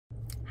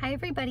Hi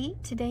everybody,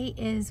 today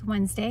is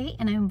Wednesday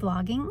and I'm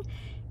vlogging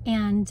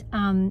and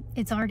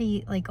it's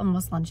already like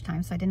almost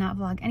lunchtime, so I did not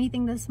vlog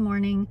anything this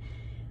morning,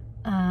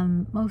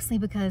 mostly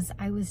because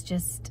I was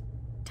just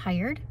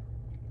tired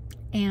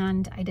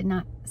and I did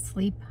not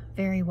sleep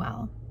very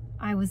well.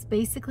 I was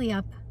basically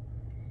up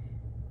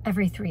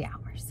every 3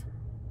 hours.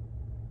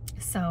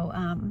 So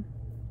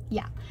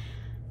yeah,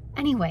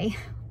 anyway,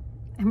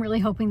 I'm really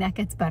hoping that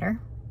gets better,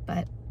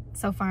 but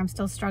so far I'm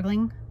still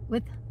struggling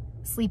with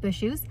sleep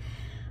issues.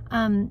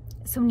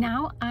 So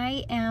now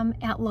I am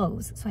at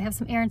Lowe's. So I have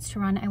some errands to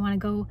run. I want to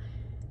go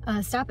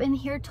stop in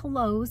here to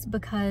Lowe's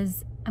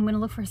because I'm going to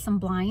look for some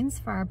blinds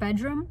for our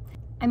bedroom.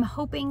 I'm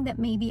hoping that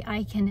maybe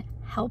I can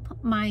help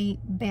my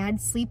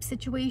bad sleep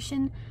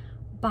situation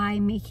by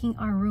making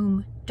our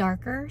room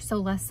darker so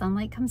less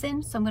sunlight comes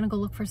in. So I'm going to go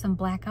look for some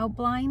blackout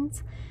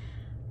blinds.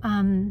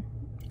 You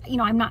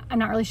know, I'm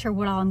not really sure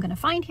what all I'm going to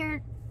find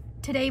here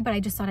today, but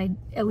I just thought I'd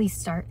at least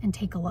start and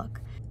take a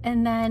look.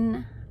 And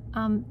then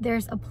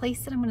there's a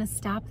place that I'm going to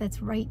stop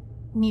that's right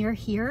near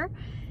here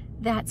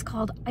that's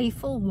called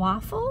Eiffel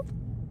Waffle,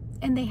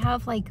 and they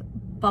have like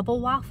bubble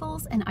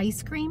waffles and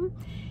ice cream.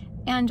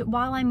 And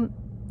while I'm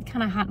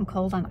kind of hot and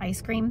cold on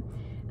ice cream,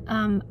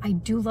 I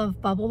do love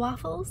bubble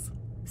waffles,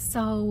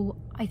 so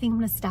I think I'm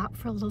going to stop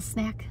for a little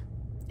snack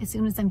as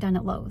soon as I'm done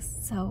at Lowe's.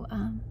 So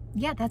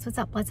yeah, that's what's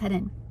up. Let's head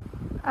in.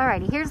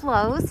 Alrighty, here's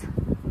Lowe's.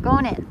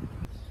 Going in.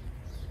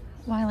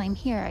 While I'm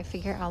here, I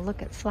figure I'll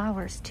look at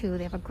flowers too.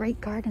 They have a great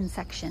garden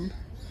section.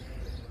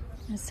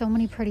 There's so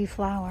many pretty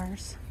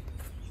flowers.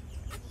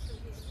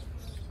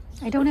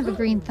 I don't have a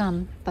green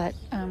thumb, but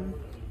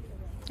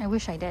I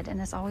wish I did, and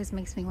this always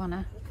makes me want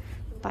to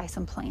buy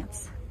some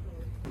plants.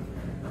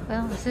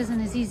 Well, this isn't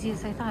as easy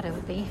as I thought it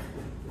would be.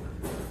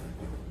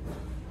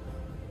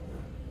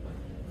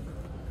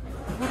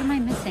 What am I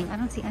missing? I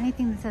don't see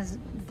anything that says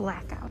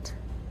blackout.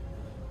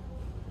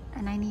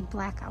 And I need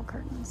blackout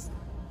curtains.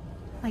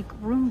 Like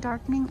room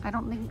darkening, I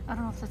don't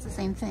know if that's the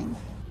same thing.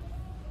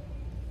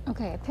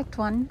 Okay, I picked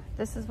one.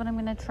 This is what I'm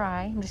gonna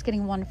try. I'm just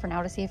getting one for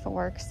now to see if it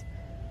works.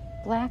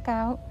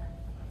 Blackout.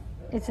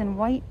 It's in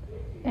white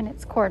and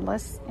it's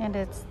cordless and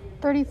it's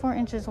 34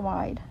 inches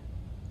wide.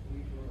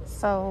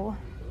 So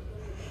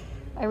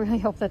I really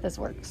hope that this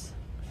works.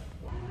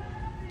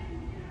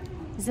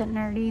 Is it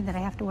nerdy that I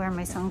have to wear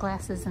my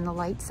sunglasses in the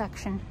light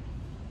section?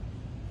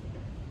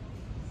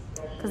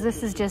 Because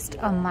this is just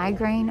a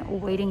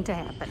migraine waiting to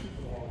happen.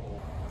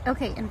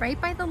 Okay, and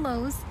right by the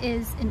Lowe's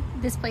is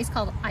this place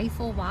called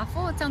Eiffel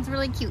Waffle. It sounds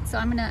really cute, so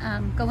I'm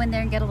gonna go in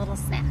there and get a little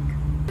snack.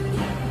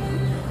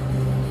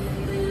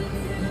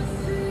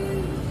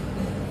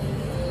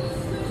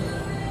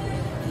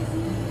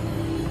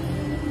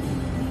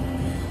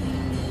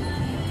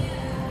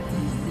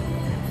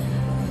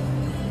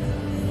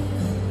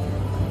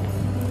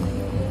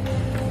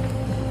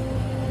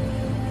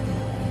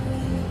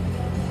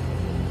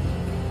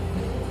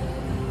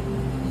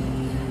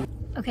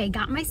 Okay,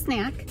 got my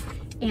snack.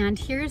 And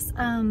here's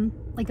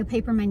like a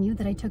paper menu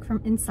that I took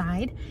from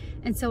inside.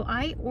 And so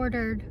I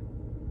ordered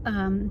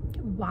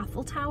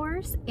waffle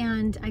towers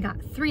and I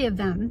got 3 of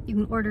them. You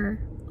can order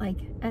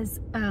like as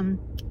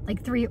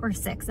like 3 or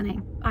 6,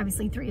 and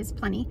obviously 3 is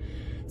plenty.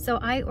 So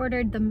I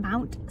ordered the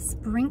Mount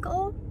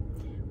Sprinkle,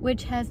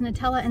 which has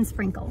Nutella and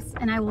sprinkles,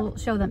 and I will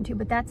show them too,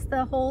 but that's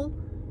the whole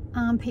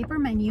paper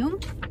menu.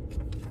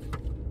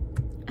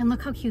 And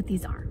look how cute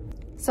these are.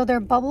 So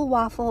they're bubble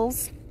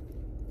waffles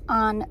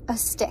on a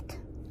stick.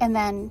 And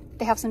then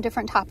they have some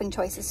different topping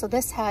choices. So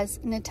this has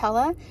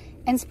Nutella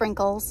and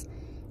sprinkles,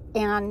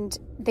 and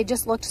they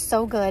just looked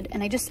so good.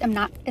 And I just am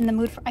not in the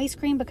mood for ice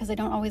cream because I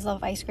don't always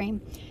love ice cream.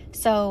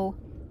 So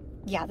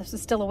yeah, this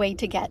is still a way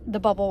to get the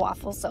bubble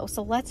waffles.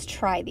 So let's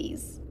try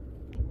these.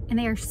 And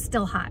they are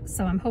still hot,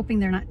 so I'm hoping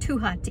they're not too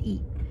hot to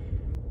eat.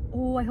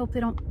 Oh, I hope they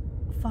don't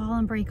fall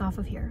and break off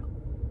of here.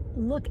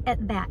 Look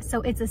at that. So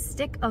it's a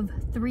stick of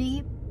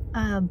 3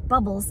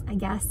 bubbles, I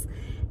guess.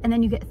 And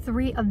then you get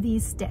 3 of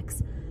these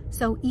sticks.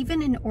 So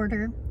even an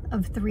order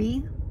of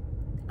 3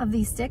 of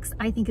these sticks,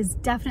 I think is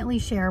definitely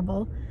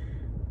shareable.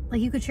 Like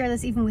you could share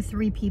this even with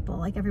 3 people,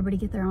 like everybody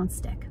get their own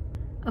stick.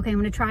 Okay, I'm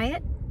gonna try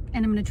it,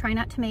 and I'm gonna try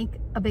not to make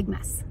a big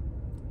mess.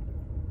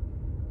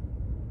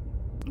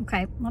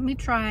 Okay, let me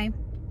try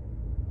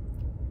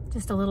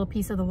just a little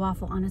piece of the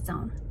waffle on its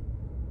own.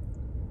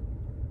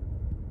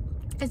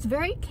 It's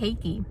very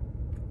cakey.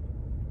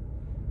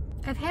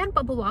 I've had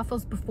bubble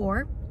waffles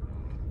before,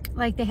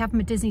 like they have them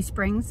at Disney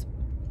Springs.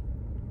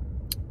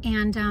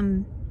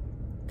 And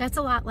that's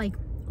a lot like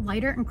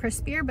lighter and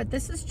crispier, but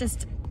this is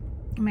just,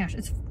 oh my gosh,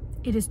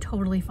 it is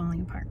totally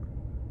falling apart.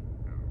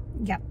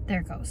 Yep,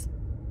 there it goes.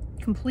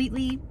 It's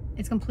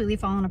completely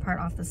fallen apart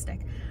off the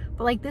stick.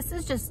 But like this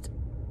is just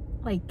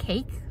like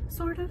cake,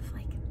 sort of,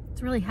 like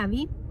it's really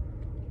heavy.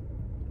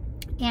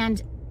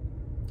 And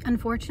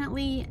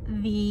unfortunately,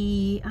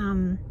 the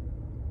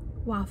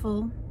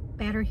waffle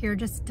batter here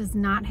just does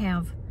not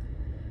have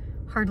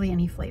hardly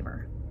any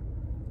flavor.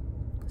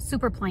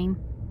 Super plain.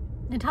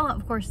 Nutella,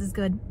 of course, is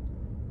good.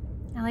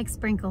 I like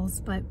sprinkles,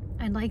 but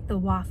I'd like the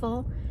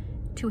waffle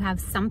to have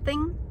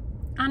something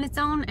on its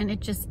own, and it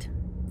just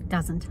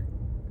doesn't.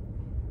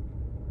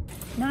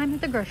 Now I'm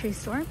at the grocery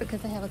store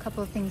because I have a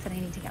couple of things that I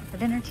need to get for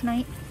dinner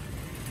tonight.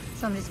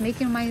 So I'm just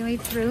making my way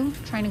through,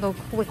 trying to go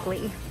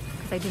quickly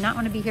because I do not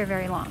want to be here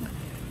very long.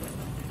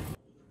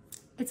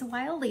 It's a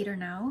while later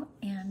now,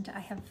 and I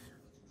have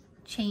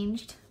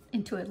changed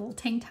into a little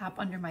tank top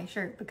under my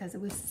shirt because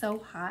it was so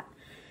hot.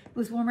 It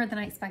was warmer than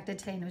I expected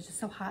today, and it was just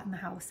so hot in the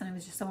house, and I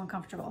was just so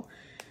uncomfortable.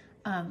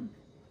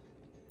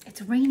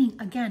 It's raining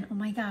again. Oh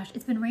my gosh,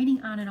 it's been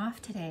raining on and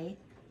off today,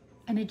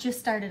 and it just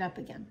started up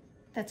again.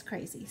 That's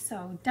crazy.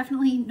 So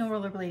definitely no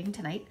rollerblading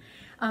tonight.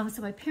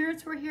 So my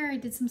parents were here. I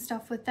did some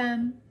stuff with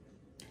them.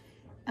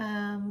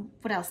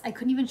 What else? I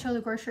couldn't even show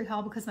the grocery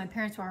haul because my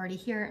parents were already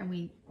here,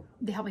 and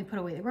they helped me put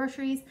away the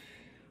groceries.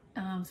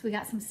 So we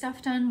got some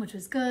stuff done, which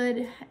was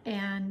good.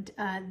 And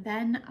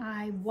then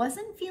I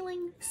wasn't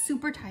feeling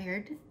super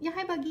tired. Yeah,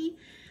 hi Buggy.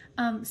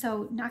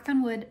 So knock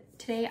on wood,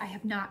 today I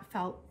have not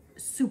felt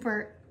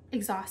super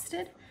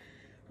exhausted,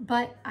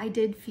 but I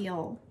did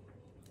feel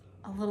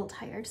a little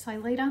tired. So I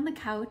laid on the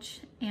couch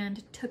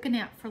and took a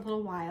nap for a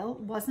little while. It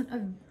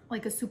wasn't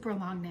like a super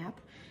long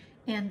nap.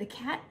 And the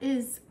cat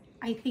is,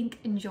 I think,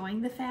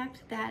 enjoying the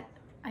fact that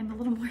I'm a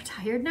little more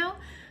tired now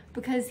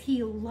because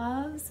he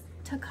loves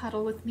to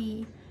cuddle with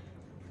me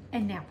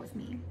and nap with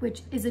me,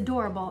 which is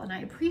adorable, and I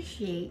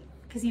appreciate,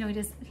 because you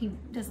know he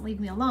doesn't leave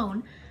me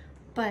alone.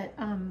 But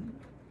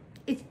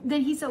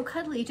then he's so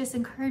cuddly, it just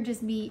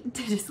encourages me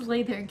to just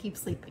lay there and keep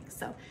sleeping.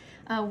 So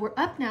we're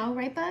up now,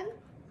 right Bug?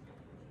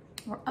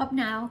 We're up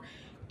now,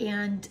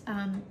 and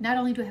not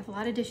only do I have a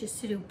lot of dishes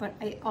to do, but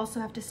I also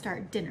have to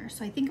start dinner.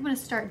 So I think I'm gonna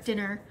start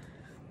dinner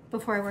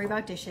before I worry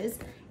about dishes.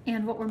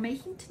 And what we're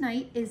making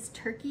tonight is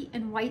turkey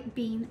and white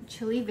bean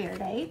chili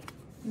verde.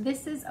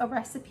 This is a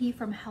recipe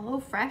from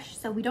HelloFresh.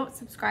 So we don't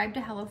subscribe to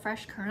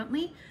HelloFresh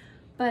currently,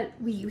 but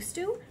we used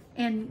to,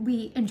 and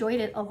we enjoyed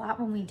it a lot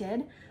when we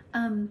did.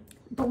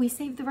 But we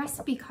saved the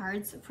recipe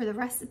cards for the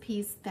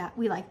recipes that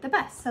we like the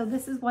best. So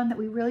this is one that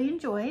we really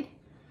enjoyed.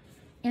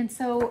 And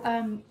so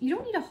you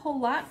don't need a whole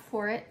lot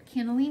for it.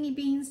 Cannellini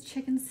beans,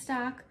 chicken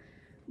stock,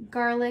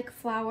 garlic,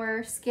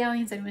 flour,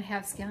 scallions. I don't even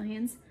have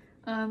scallions.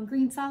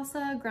 Green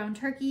salsa, ground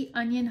turkey,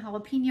 onion,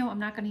 jalapeno. I'm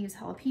not going to use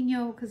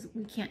jalapeno because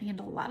we can't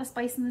handle a lot of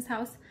spice in this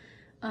house.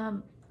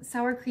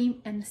 Sour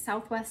cream and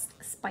Southwest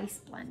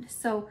spice blend.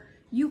 So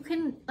you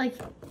can, like,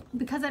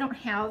 because I don't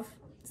have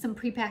some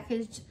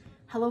prepackaged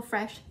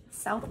HelloFresh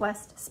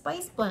Southwest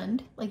spice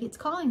blend like it's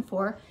calling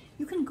for,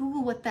 you can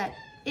Google what that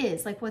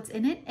is, like what's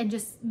in it, and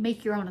just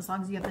make your own as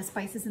long as you have the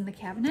spices in the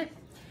cabinet.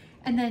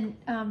 And then,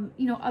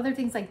 you know, other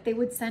things, like they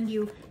would send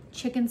you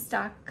chicken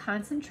stock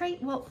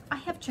concentrate. Well, I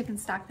have chicken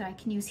stock that I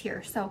can use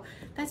here. So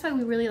that's why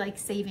we really like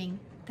saving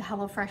the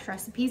HelloFresh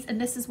recipes.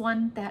 And this is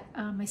one that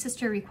my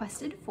sister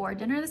requested for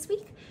dinner this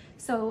week.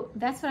 So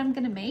that's what I'm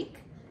gonna make.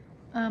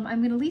 I'm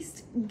gonna at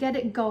least get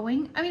it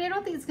going. I mean, I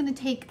don't think it's gonna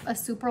take a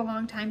super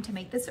long time to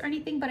make this or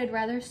anything, but I'd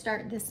rather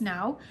start this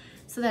now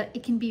so that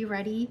it can be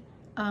ready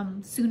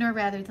sooner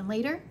rather than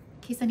later,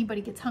 in case anybody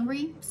gets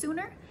hungry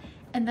sooner.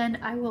 And then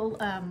I will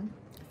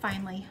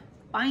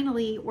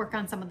finally work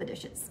on some of the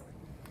dishes.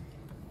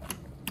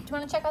 Do you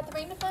want to check out the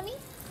rain with me?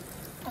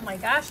 Oh my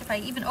gosh, if I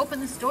even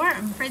open this door,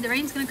 I'm afraid the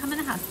rain's gonna come in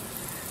the house.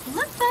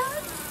 Look,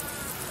 Bug!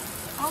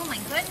 Oh my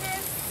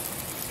goodness.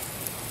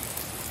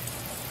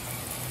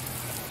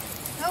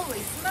 Holy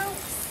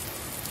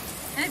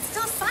smokes. And it's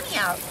still sunny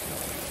out.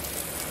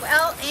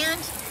 Well,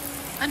 and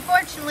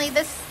unfortunately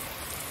this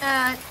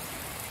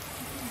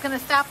is gonna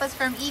stop us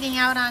from eating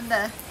out on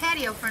the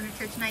patio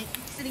furniture tonight,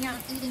 sitting out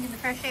and eating in the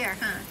fresh air,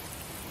 huh?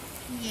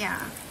 Yeah.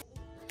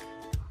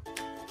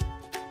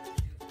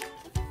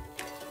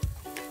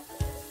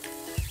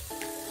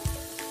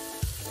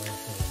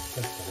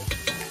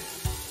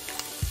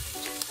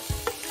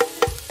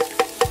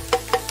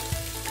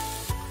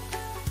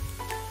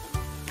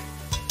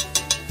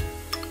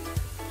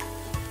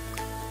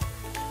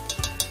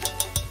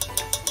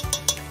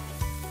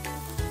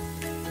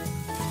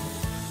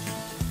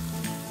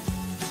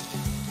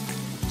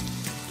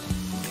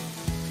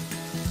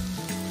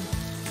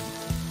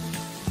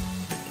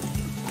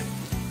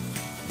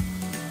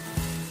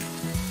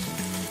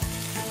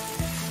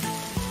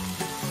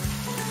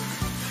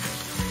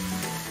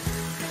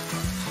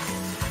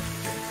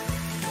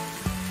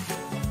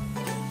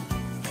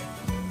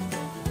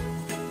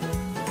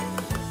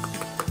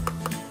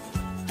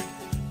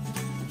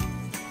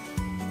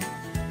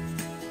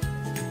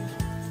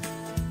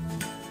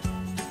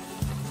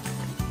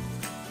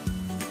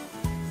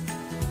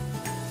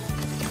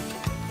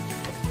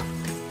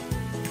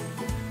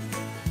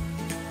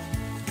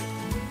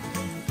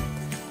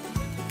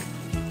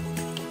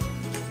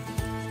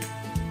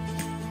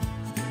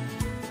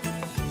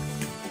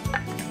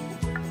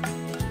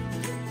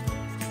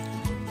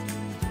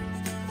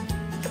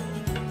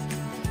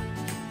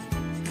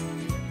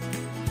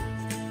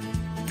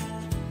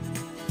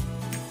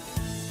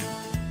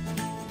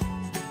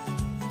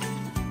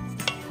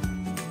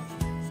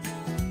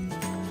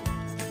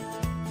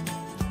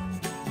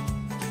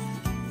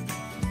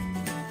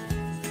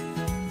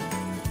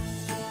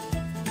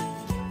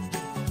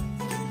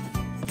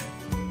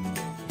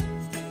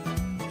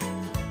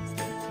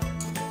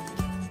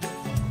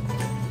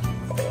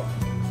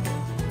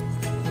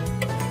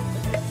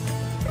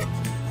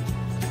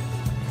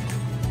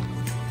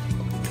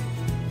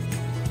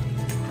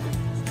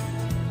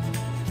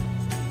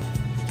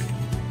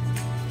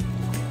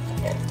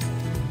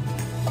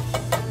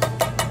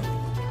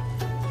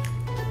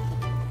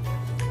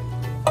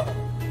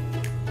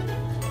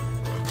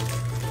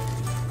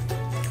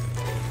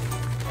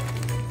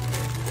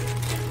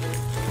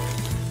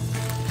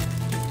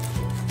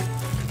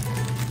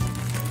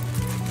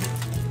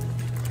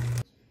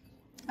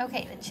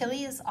 Okay, the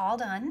chili is all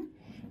done,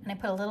 and I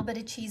put a little bit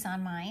of cheese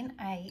on mine.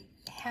 I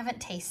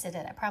haven't tasted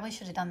it. I probably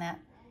should have done that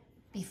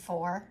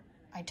before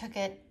I took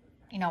it,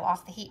 you know,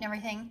 off the heat and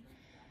everything.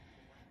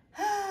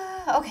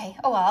 Okay,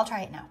 oh well, I'll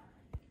try it now.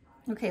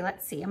 Okay,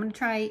 let's see. I'm gonna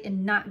try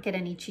and not get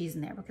any cheese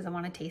in there because I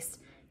want to taste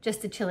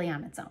just the chili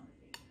on its own.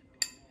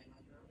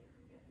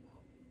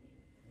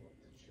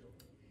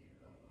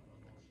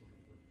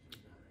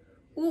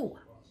 Ooh.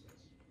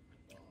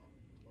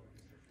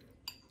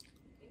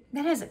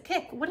 That has a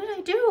kick. What did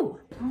I do?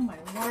 Oh my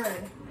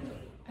word.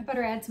 I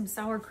better add some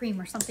sour cream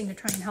or something to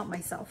try and help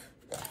myself.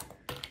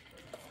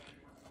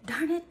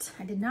 Darn it.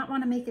 I did not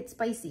want to make it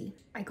spicy.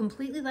 I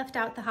completely left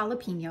out the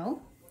jalapeno.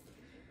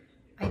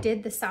 I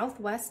did the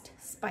Southwest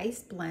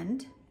spice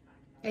blend.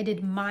 I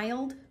did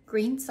mild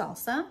green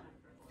salsa.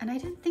 And I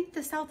didn't think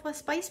the Southwest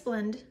spice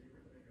blend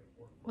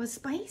was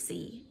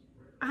spicy.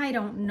 I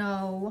don't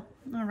know.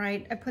 All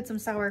right, I put some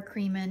sour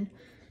cream in.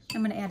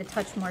 I'm gonna add a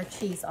touch more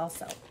cheese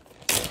also.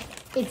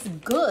 It's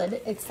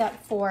good,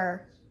 except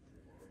for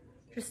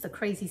just the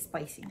crazy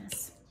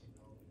spiciness.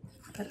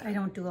 But I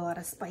don't do a lot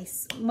of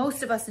spice.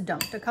 Most of us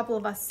don't. A couple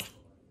of us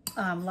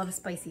love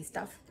spicy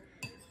stuff.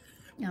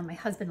 You know, my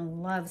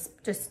husband loves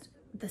just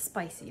the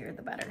spicier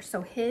the better.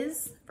 So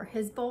for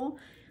his bowl,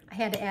 I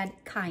had to add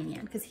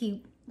cayenne because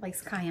he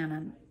likes cayenne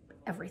on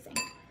everything.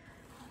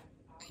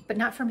 But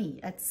not for me.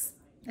 It's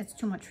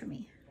too much for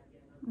me.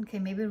 Okay,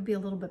 maybe it would be a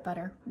little bit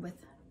better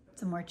with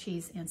some more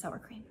cheese and sour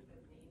cream.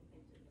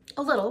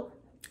 A little,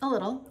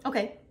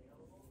 okay.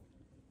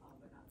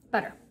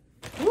 Better.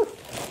 Ooh,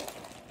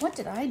 what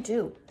did I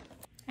do?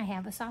 I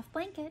have a soft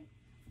blanket.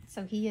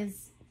 So he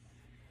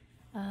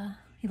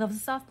loves a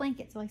soft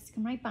blanket, so he likes to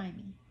come right by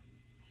me.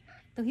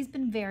 Though he's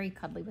been very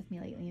cuddly with me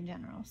lately in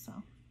general, so.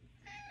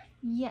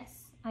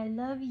 Yes, I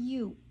love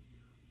you.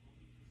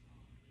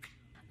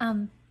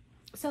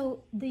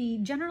 So the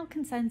general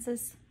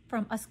consensus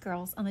from us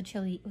girls on the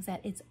chili was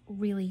that it's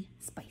really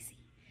spicy.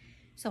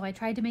 So I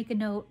tried to make a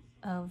note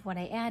of what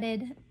I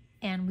added,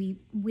 and we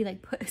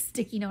like put a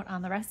sticky note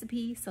on the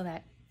recipe so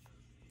that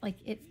like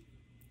it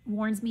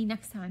warns me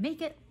next time I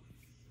make it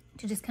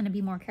to just kind of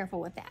be more careful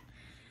with that.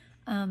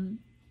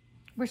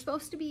 We're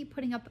supposed to be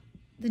putting up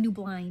the new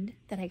blind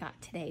that I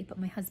got today, but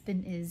my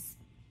husband is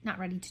not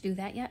ready to do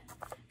that yet.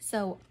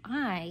 So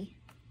I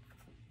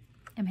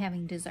am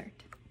having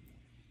dessert.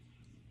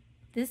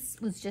 This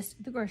was just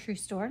at the grocery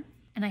store,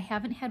 and I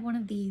haven't had one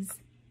of these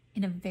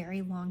in a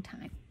very long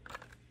time.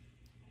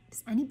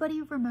 Does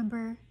anybody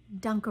remember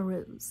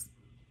Dunkaroos?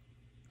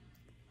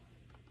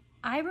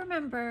 I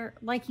remember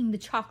liking the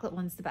chocolate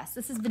ones the best.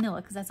 This is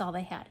vanilla because that's all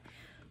they had.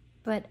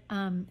 But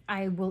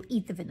I will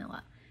eat the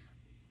vanilla.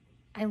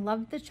 I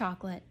loved the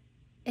chocolate,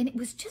 and it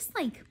was just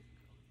like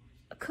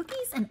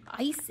cookies and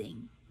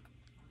icing.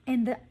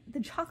 And the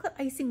chocolate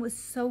icing was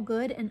so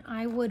good, and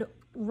I would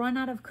run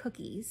out of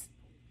cookies,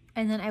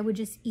 and then I would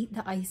just eat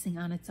the icing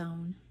on its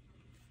own.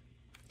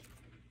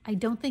 I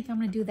don't think I'm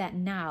going to do that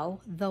now,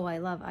 though I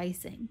love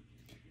icing.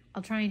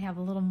 I'll try and have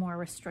a little more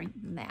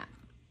restraint than that.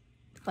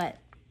 But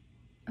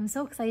I'm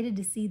so excited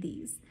to see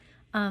these.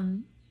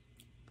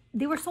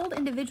 They were sold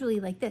individually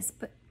like this,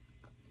 but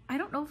I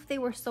don't know if they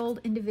were sold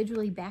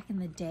individually back in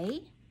the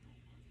day.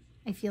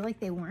 I feel like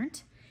they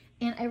weren't.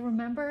 And I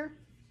remember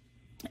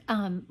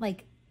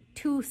like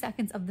 2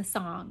 seconds of the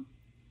song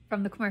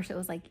from the commercial. It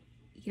was like,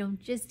 you don't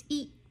just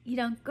eat, you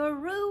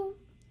Dunkaroo,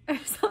 or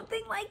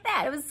something like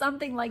that. It was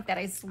something like that,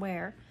 I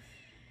swear.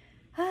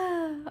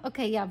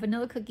 Okay, yeah,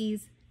 vanilla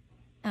cookies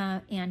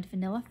and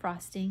vanilla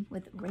frosting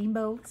with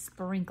rainbow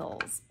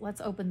sprinkles. Let's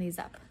open these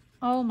up.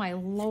 Oh my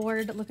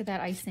Lord, look at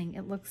that icing.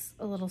 It looks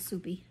a little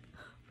soupy.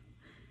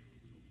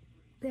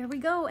 There we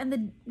go.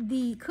 And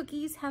the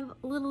cookies have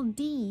a little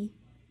D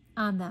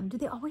on them. Do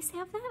they always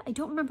have that? I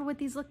don't remember what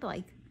these looked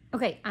like.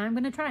 Okay, I'm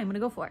gonna try. I'm gonna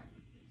go for it.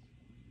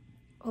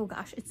 Oh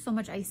gosh, it's so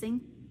much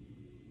icing.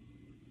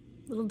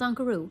 Little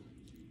Dunkaroo.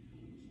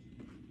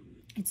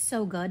 It's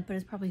so good, but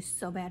it's probably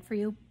so bad for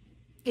you.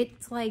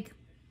 It's like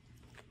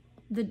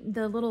the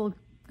little,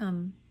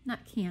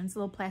 not cans,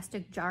 little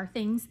plastic jar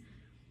things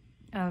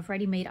of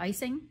ready-made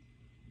icing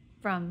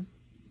from,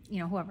 you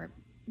know, whoever,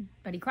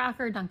 Betty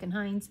Crocker, Duncan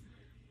Hines.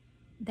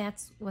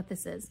 That's what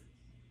this is.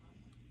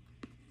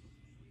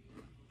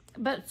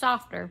 But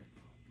softer.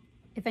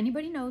 If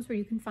anybody knows where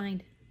you can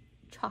find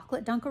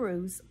chocolate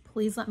Dunkaroos,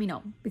 please let me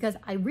know, because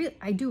I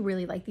do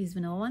really like these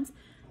vanilla ones,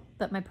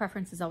 but my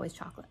preference is always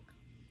chocolate.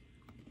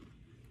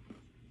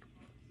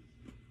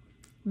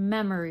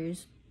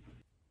 Memories.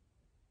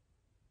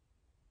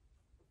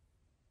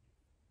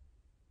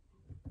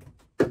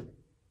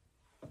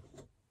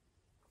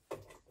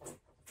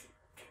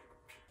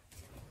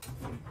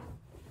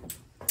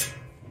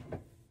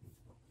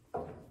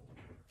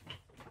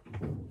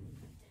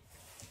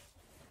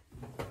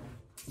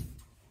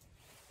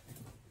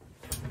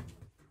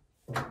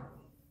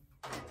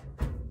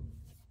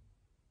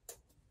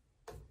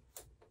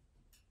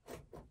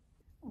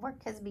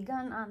 Work has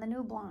begun on the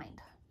new blind.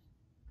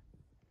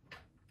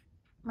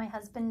 My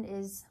husband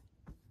is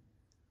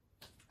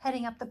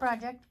heading up the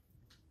project.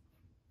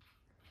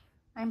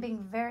 I'm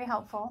being very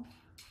helpful.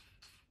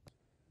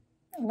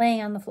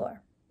 Laying on the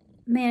floor,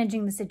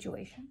 managing the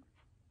situation.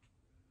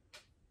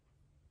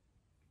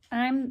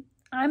 I'm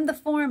the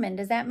foreman.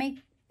 Is that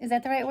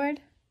the right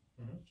word?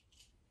 Mm-hmm.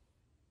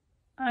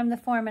 I'm the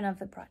foreman of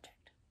the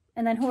project.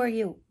 And then who are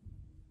you?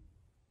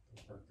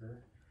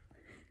 Worker.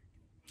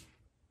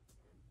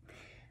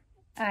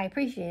 I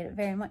appreciate it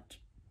very much.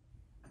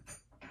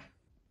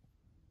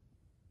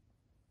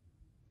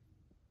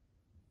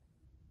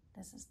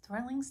 This is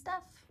thrilling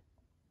stuff.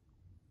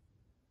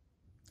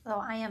 Though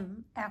I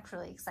am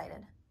actually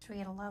excited. Should we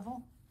get a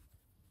level?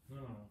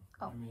 No,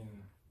 oh. I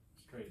mean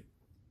straight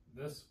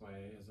this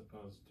way as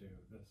opposed to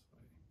this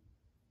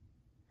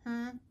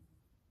way.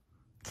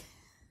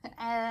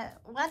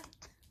 What?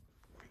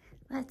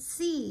 Let's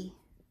see.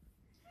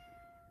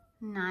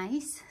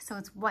 Nice. So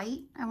it's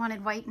white. I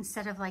wanted white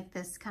instead of like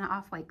this kind of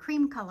off-white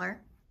cream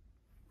color.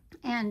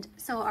 And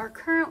so our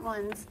current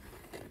ones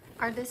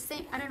are the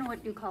same. I don't know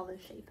what you call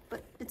this shape,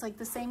 but it's like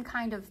the same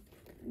kind of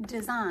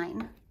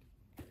design.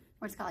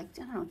 Where it's got like,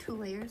 I don't know, 2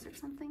 layers or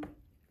something.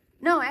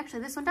 No,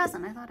 actually this one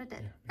doesn't. I thought it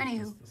did. Yeah,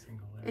 anywho,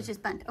 it's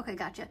just bent. Okay,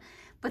 gotcha.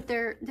 But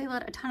they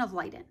let a ton of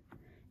light in.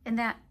 And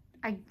that,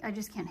 I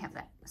just can't have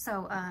that.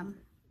 So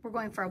we're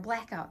going for a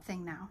blackout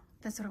thing now.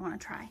 That's what I want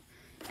to try.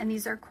 And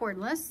these are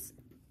cordless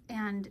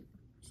and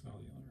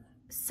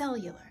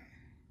cellular.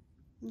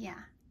 Yeah,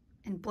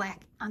 and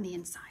black on the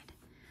inside.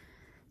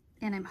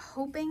 And I'm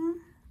hoping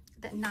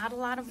that not a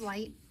lot of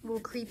light will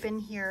creep in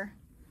here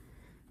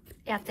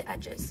at the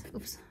edges.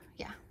 Oops,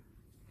 yeah.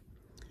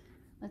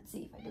 Let's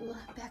see if I do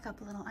back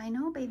up a little. I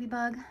know, baby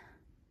bug.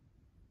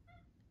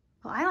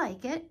 Well, I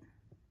like it.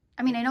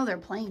 I mean, I know they're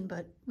plain,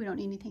 but we don't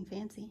need anything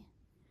fancy.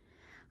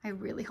 I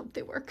really hope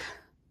they work.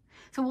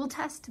 So we'll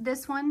test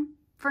this one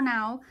for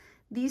now.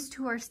 These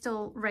two are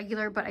still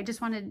regular, but I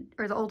just wanted,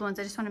 or the old ones,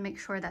 I just want to make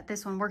sure that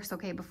this one works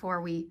okay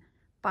before we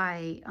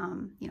buy,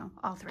 you know,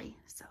 all 3.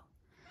 So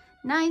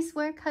nice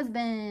work,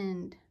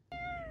 husband.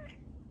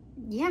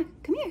 Yeah,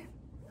 come here.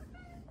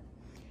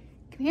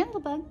 Come here,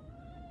 little bug.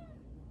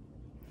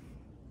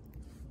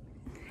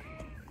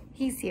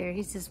 He's here.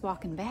 He's just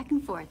walking back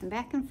and forth and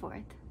back and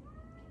forth.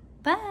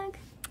 Bug.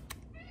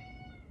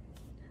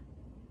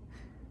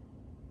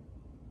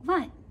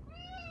 What?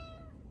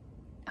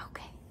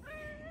 Okay.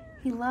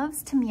 He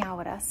loves to meow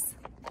at us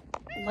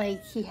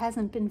like he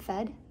hasn't been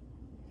fed,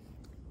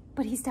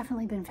 but he's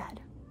definitely been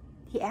fed.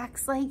 He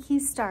acts like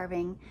he's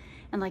starving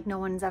and like no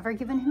one's ever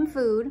given him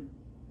food,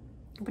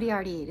 but he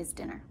already ate his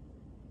dinner.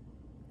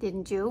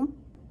 Didn't you?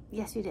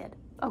 Yes, you did.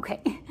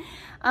 Okay,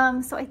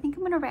 so I think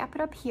I'm gonna wrap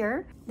it up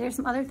here. There's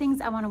some other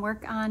things I wanna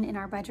work on in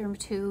our bedroom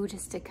too,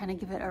 just to kind of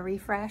give it a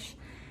refresh,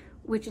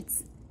 which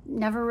it's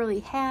never really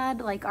had.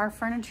 Like our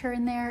furniture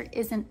in there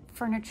isn't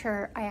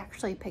furniture I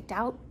actually picked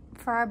out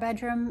for our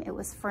bedroom. It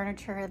was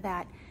furniture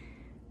that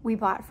we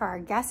bought for our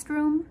guest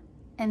room,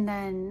 and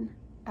then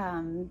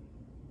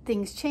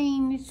things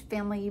changed,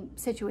 family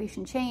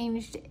situation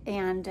changed,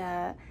 and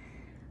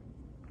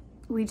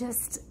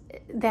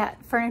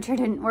that furniture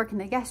didn't work in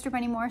the guest room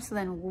anymore, so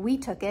then we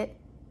took it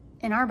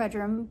in our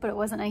bedroom, but it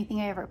wasn't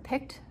anything I ever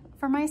picked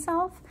for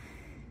myself.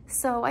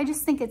 So I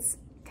just think it's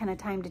kind of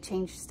time to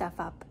change stuff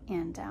up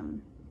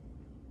and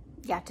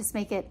yeah, just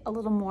make it a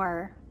little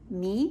more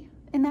me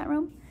in that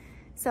room.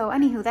 So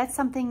anywho, that's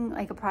something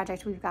like a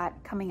project we've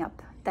got coming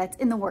up that's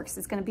in the works.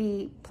 It's gonna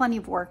be plenty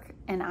of work,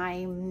 and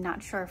I'm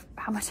not sure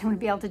how much I'm gonna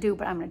be able to do,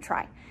 but I'm gonna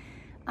try.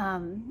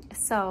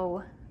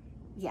 So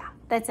yeah,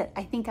 that's it.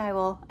 I think I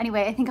will,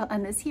 anyway, I think I'll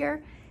end this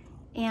here.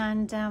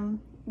 And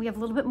we have a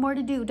little bit more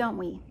to do, don't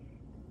we?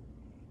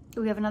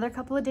 We have another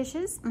couple of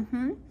dishes.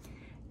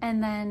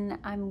 And then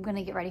I'm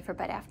gonna get ready for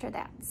bed after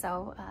that.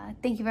 So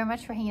thank you very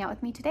much for hanging out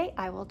with me today.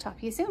 I will talk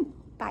to you soon.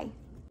 Bye.